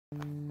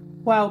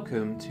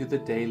Welcome to the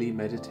daily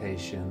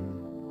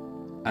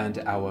meditation and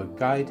our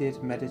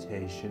guided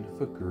meditation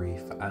for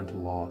grief and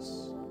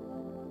loss.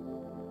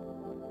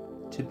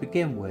 To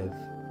begin with,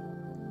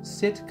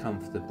 sit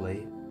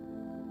comfortably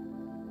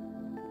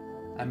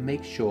and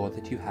make sure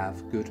that you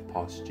have good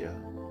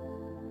posture,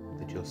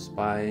 that your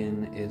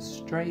spine is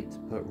straight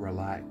but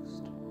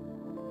relaxed.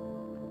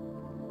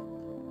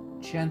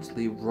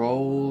 Gently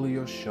roll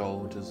your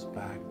shoulders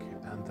back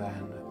and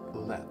then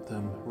let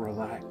them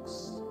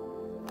relax.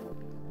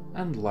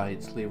 And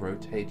lightly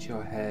rotate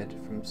your head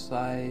from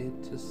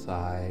side to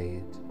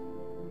side,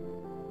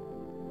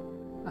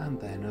 and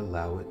then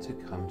allow it to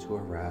come to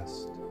a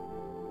rest.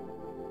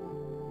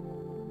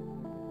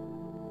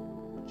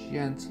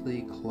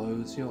 Gently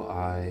close your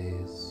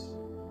eyes,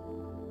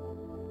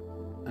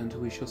 and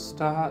we shall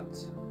start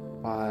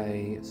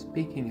by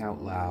speaking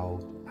out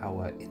loud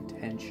our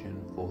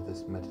intention for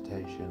this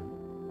meditation.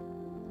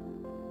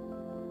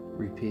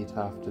 Repeat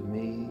after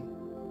me.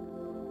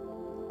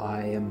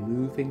 I am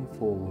moving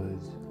forward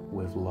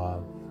with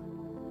love.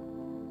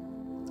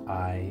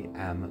 I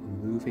am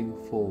moving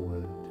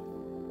forward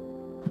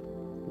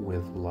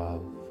with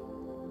love.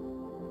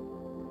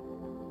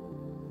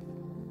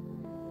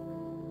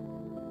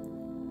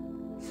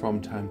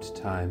 From time to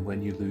time,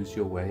 when you lose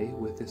your way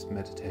with this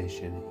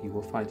meditation, you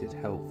will find it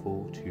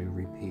helpful to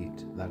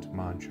repeat that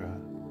mantra.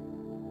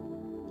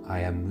 I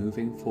am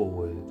moving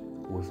forward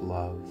with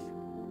love.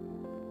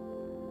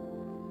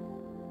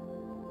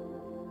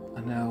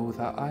 And now, with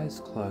our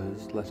eyes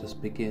closed, let us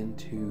begin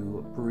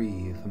to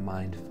breathe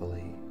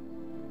mindfully.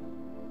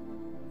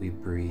 We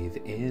breathe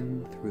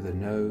in through the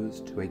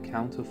nose to a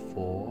count of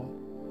 4.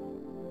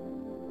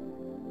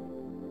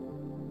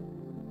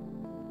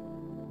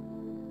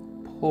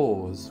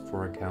 Pause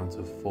for a count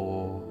of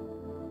 4.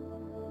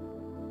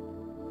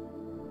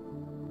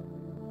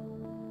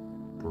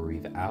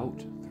 Breathe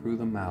out through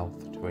the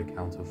mouth to a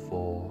count of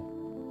 4.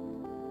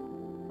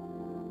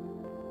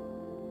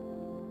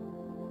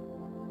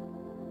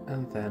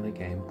 And then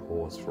again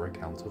pause for a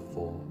count of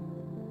 4.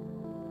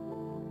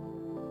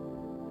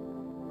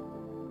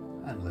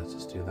 And let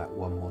us do that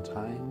one more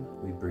time.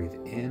 We breathe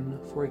in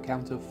for a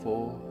count of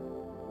 4.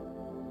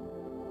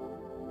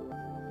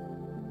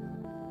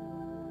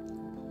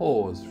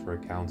 Pause for a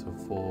count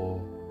of 4.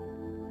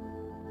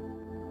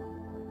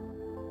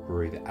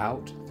 Breathe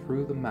out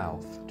through the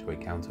mouth to a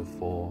count of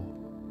 4.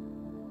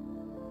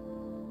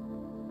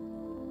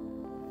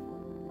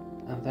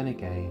 And then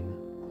again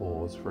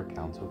pause for a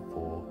count of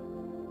 4.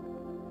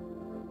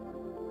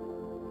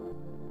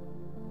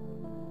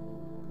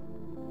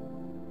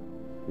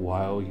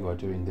 While you are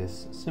doing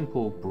this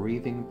simple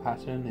breathing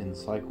pattern in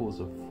cycles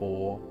of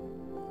 4,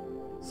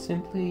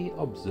 simply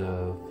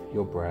observe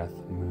your breath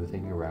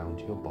moving around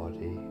your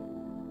body.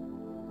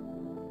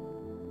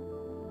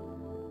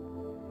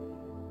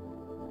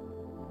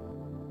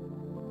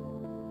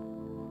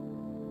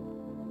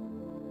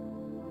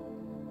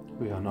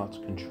 We are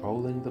not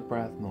controlling the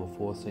breath nor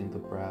forcing the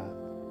breath.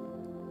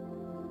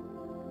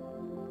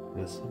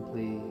 We are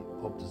simply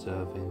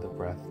observing the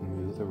breath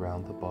move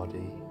around the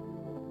body.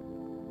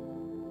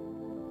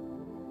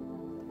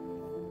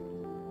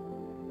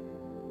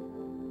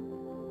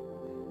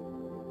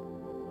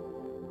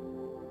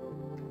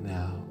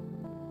 Now,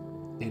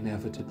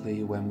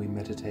 inevitably when we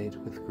meditate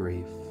with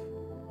grief,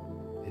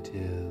 it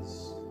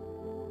is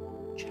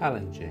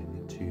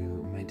challenging to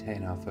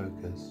maintain our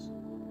focus.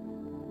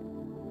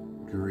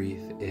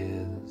 Grief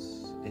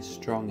is a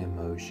strong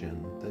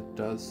emotion that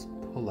does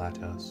pull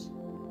at us,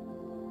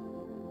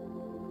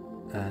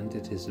 and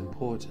it is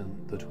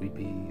important that we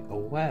be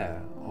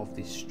aware of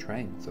the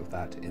strength of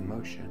that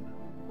emotion.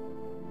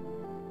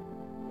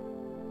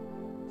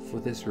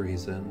 For this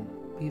reason,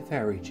 be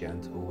very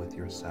gentle with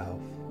yourself.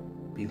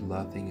 Be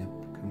loving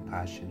and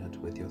compassionate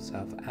with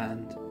yourself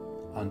and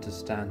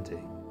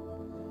understanding.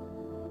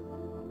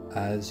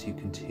 As you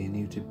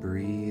continue to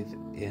breathe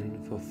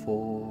in for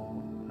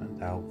 4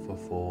 and out for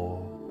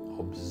 4,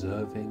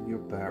 observing your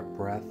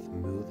breath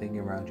moving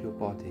around your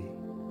body,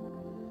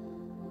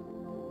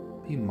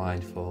 be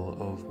mindful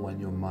of when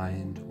your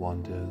mind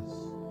wanders,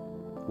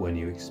 when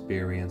you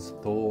experience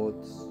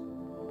thoughts,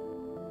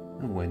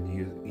 and when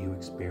you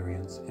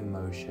experience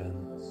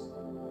emotions.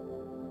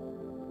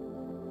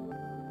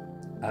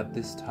 At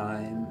this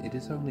time, it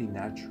is only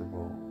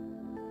natural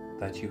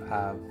that you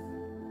have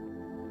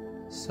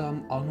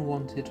some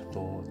unwanted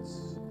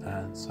thoughts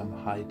and some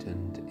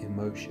heightened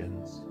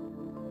emotions.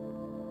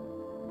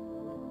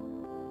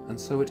 And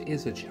so it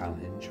is a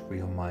challenge for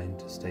your mind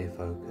to stay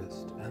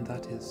focused, and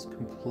that is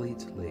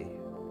completely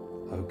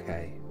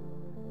okay.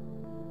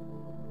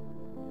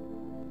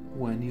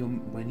 When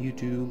you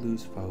do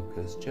lose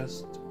focus,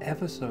 just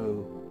ever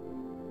so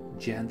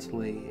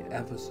gently,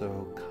 ever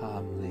so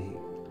calmly,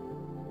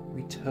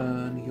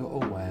 return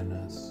your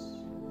awareness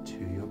to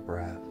your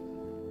breath.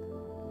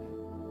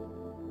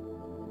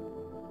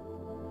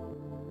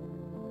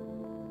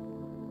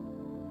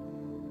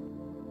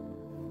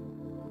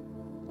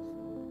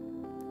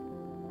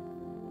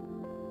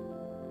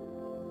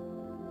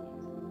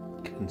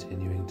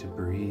 continuing to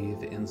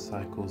breathe in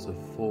cycles of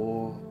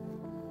 4,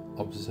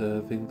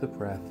 observing the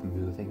breath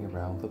moving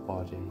around the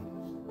body.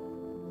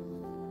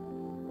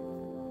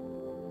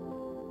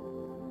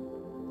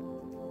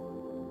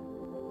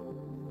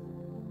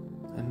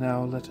 And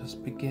now let us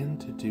begin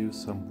to do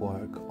some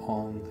work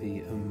on the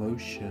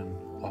emotion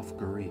of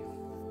grief.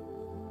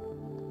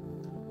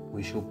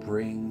 We shall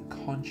bring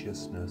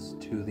consciousness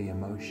to the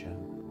emotion,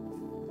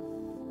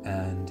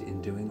 and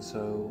in doing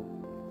so,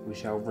 we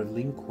shall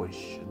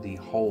relinquish the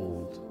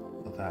hold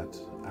that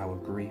our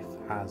grief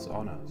has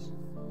on us.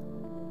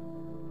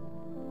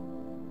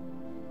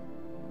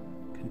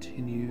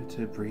 Continue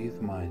to breathe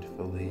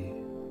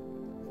mindfully,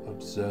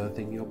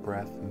 observing your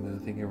breath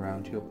moving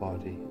around your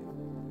body.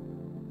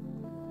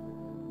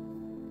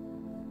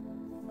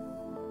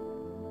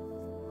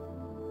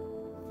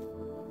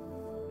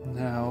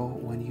 Now,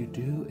 when you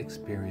do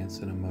experience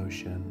an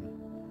emotion,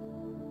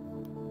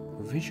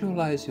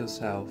 visualize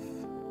yourself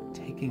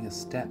taking a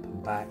step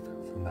back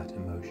from that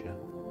emotion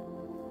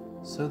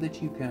so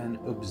that you can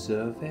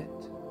observe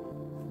it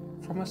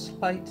from a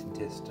slight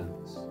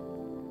distance.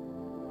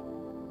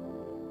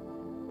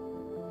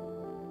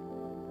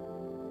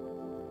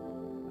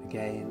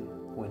 Again,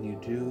 when you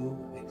do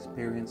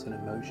experience an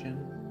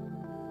emotion,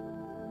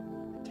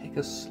 take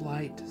a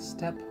slight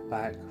step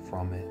back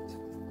from it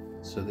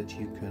so that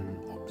you can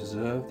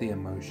observe the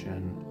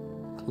emotion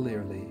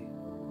clearly,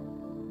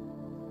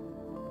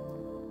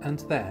 and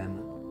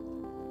then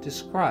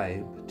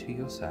describe to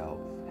yourself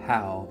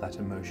how that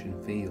emotion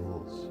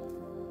feels.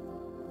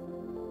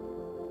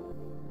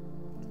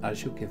 I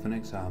shall give an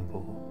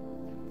example.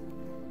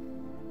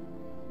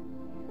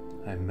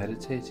 I'm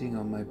meditating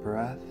on my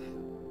breath,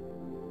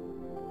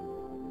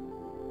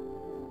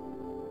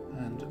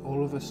 and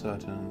all of a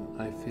sudden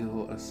I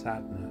feel a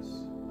sadness.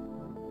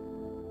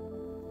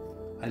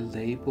 I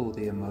label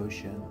the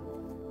emotion,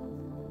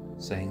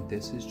 saying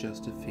this is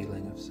just a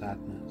feeling of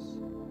sadness.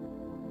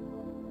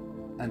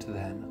 And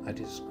then I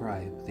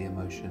describe the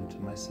emotion to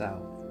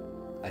myself.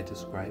 I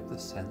describe the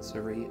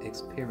sensory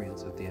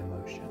experience of the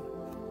emotion.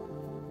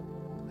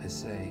 I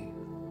say,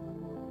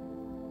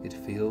 it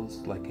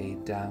feels like a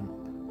damp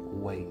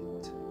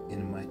weight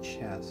in my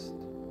chest.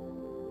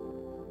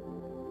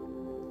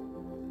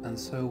 And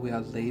so we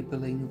are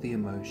labeling the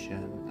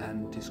emotion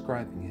and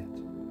describing it.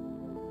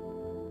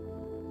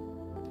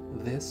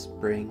 This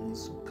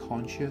brings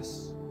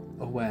conscious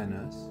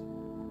awareness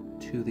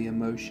to the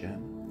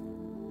emotion,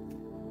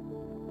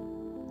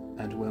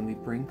 and when we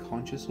bring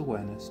conscious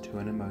awareness to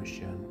an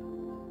emotion,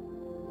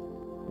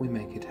 we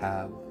make it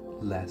have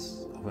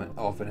less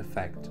of an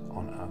effect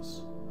on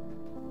us.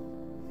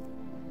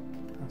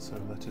 And so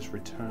let us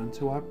return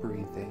to our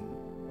breathing.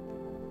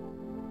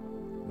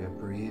 We are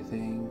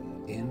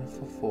breathing in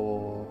for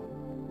 4.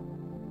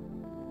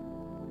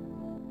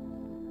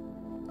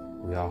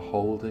 We are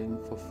holding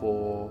for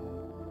 4.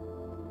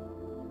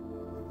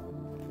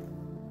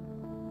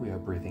 We are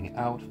breathing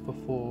out for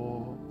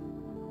 4.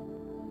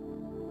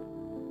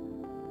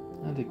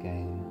 And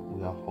again,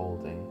 we are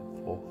holding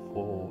for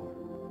 4.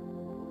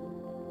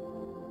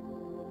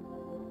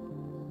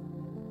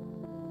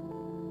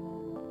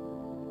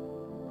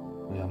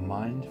 We are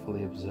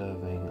mindfully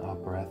observing our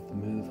breath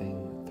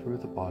moving through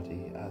the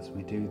body as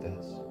we do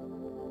this.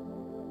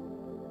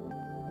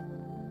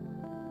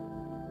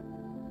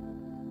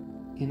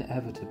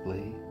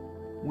 Inevitably,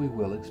 we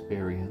will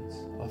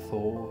experience a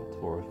thought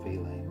or a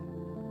feeling.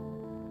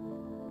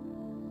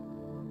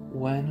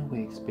 When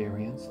we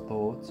experience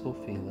thoughts or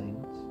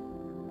feelings,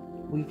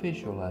 we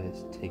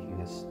visualize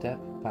taking a step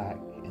back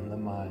in the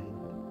mind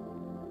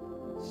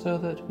so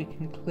that we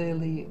can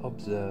clearly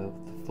observe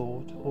the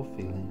thought or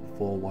feeling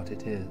for what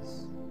it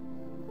is.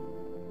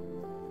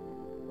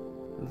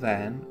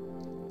 Then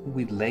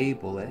we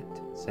label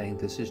it, saying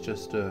this is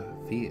just a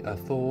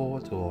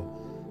thought, or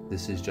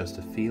this is just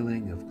a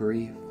feeling of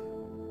grief.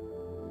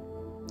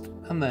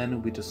 And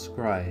then we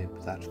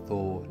describe that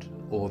thought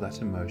or that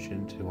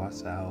emotion to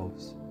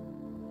ourselves.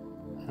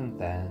 And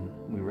then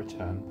we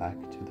return back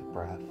to the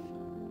breath.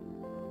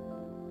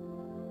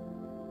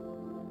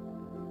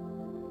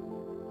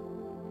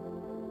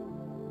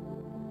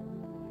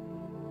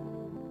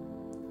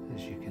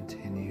 As you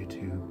continue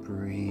to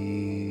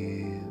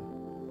breathe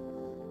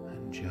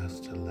and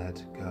just to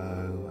let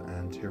go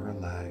and to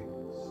relax.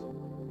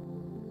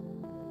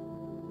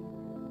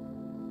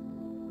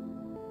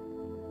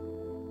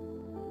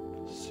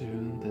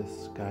 Soon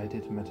this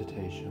guided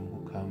meditation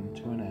will come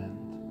to an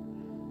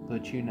end,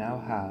 but you now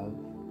have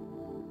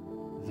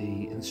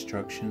the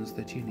instructions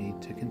that you need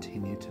to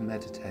continue to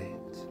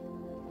meditate.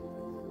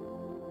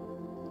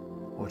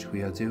 What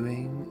we are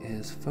doing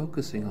is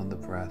focusing on the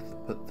breath,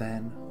 but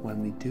then when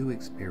we do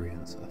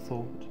experience a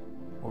thought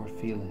or a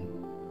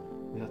feeling,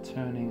 we are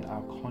turning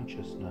our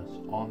consciousness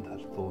on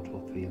that thought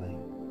or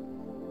feeling.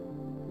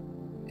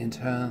 In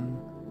turn,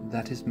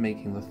 that is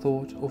making the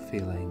thought or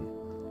feeling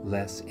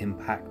less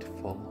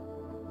impactful.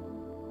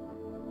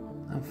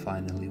 And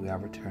finally, we are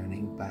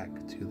returning back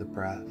to the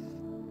breath.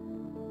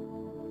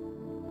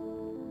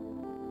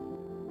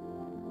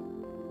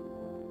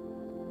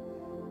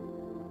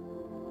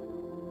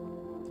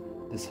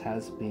 This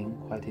has been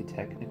quite a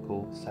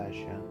technical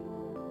session,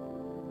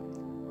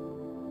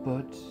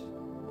 but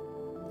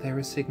there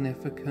is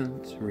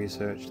significant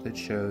research that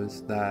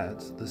shows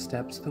that the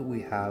steps that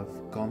we have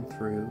gone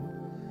through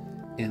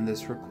in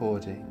this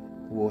recording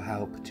will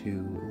help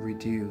to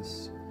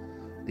reduce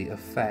the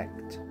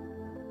effect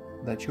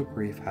that your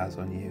grief has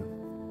on you,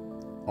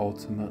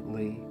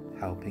 ultimately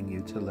helping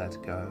you to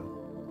let go.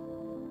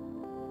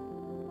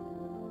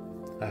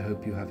 I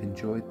hope you have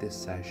enjoyed this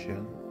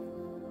session,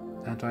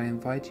 and I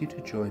invite you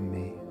to join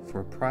me for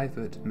a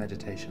private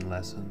meditation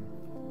lesson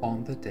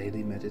on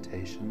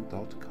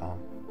thedailymeditation.com.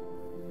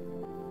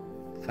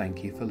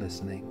 Thank you for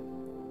listening.